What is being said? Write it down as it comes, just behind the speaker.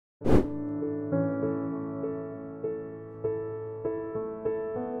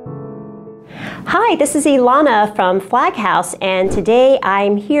Hi, this is Ilana from Flag House, and today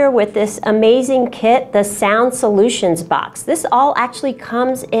I'm here with this amazing kit, the Sound Solutions box. This all actually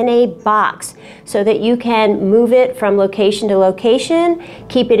comes in a box so that you can move it from location to location,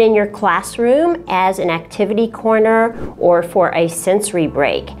 keep it in your classroom as an activity corner or for a sensory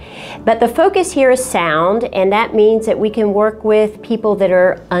break. But the focus here is sound, and that means that we can work with people that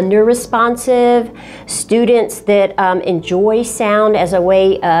are under-responsive, students that enjoy sound as a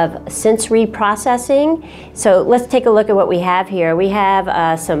way of sensory processing. So let's take a look at what we have here. We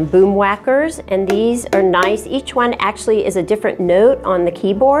have some boom whackers, and these are nice. Each one actually is a different note on the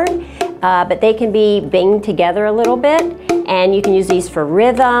keyboard, but they can be banged together a little bit, and you can use these for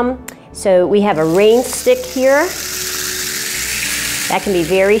rhythm. So we have a rain stick here. That can be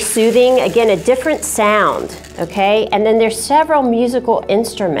very soothing. Again, a different sound, okay? And then there's several musical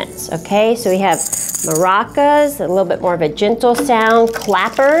instruments, okay? So we have maracas, a little bit more of a gentle sound,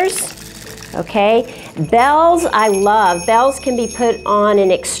 clappers, okay? Bells, I love. Bells can be put on an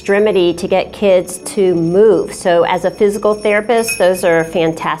extremity to get kids to move. So as a physical therapist, those are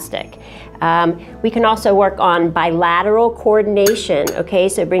fantastic. We can also work on bilateral coordination, okay?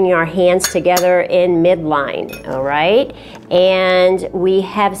 So bringing our hands together in midline, all right? And we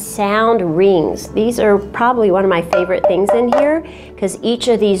have sound rings. These are probably one of my favorite things in here because each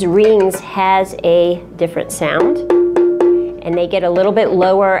of these rings has a different sound, and they get a little bit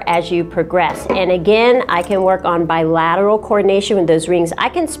lower as you progress. And again, I can work on bilateral coordination with those rings. I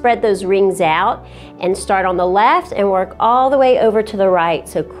can spread those rings out and start on the left and work all the way over to the right,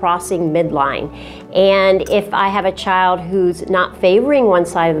 so crossing midline. And if I have a child who's not favoring one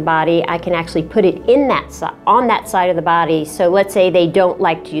side of the body, I can actually put it in on that side of the body. So let's say they don't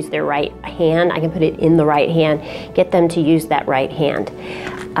like to use their right hand, I can put it in the right hand, get them to use that right hand.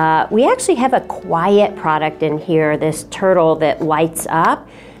 We actually have a quiet product in here, this turtle that lights up.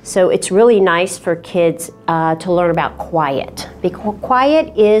 So it's really nice for kids to learn about quiet, because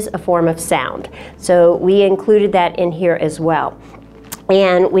quiet is a form of sound. So we included that in here as well.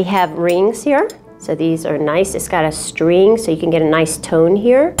 And we have rings here. So these are nice. It's got a string so you can get a nice tone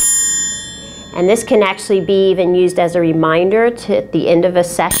here. And this can actually be even used as a reminder to at the end of a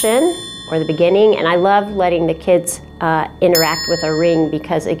session or the beginning. And I love letting the kids interact with a ring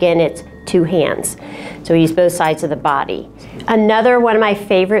because, again, it's two hands. So we use both sides of the body. Another one of my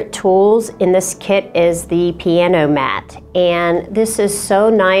favorite tools in this kit is the piano mat. And this is so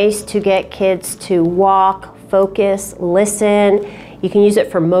nice to get kids to walk, focus, listen. You can use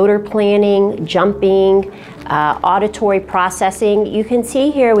it for motor planning, jumping, auditory processing. You can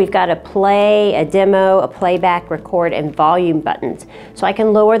see here we've got a play, a demo, a playback, record, and volume buttons. So I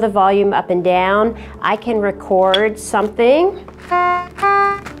can lower the volume up and down. I can record something.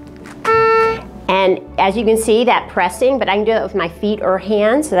 And as you can see, that pressing, but I can do that with my feet or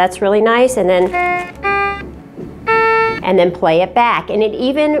hands, so that's really nice. And then play it back. And it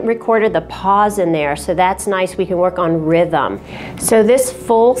even recorded the pause in there, so that's nice. We can work on rhythm. So this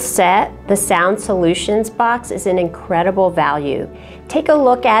full set, the Sound Solutions box, is an incredible value. Take a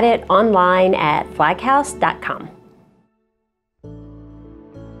look at it online at flaghouse.com.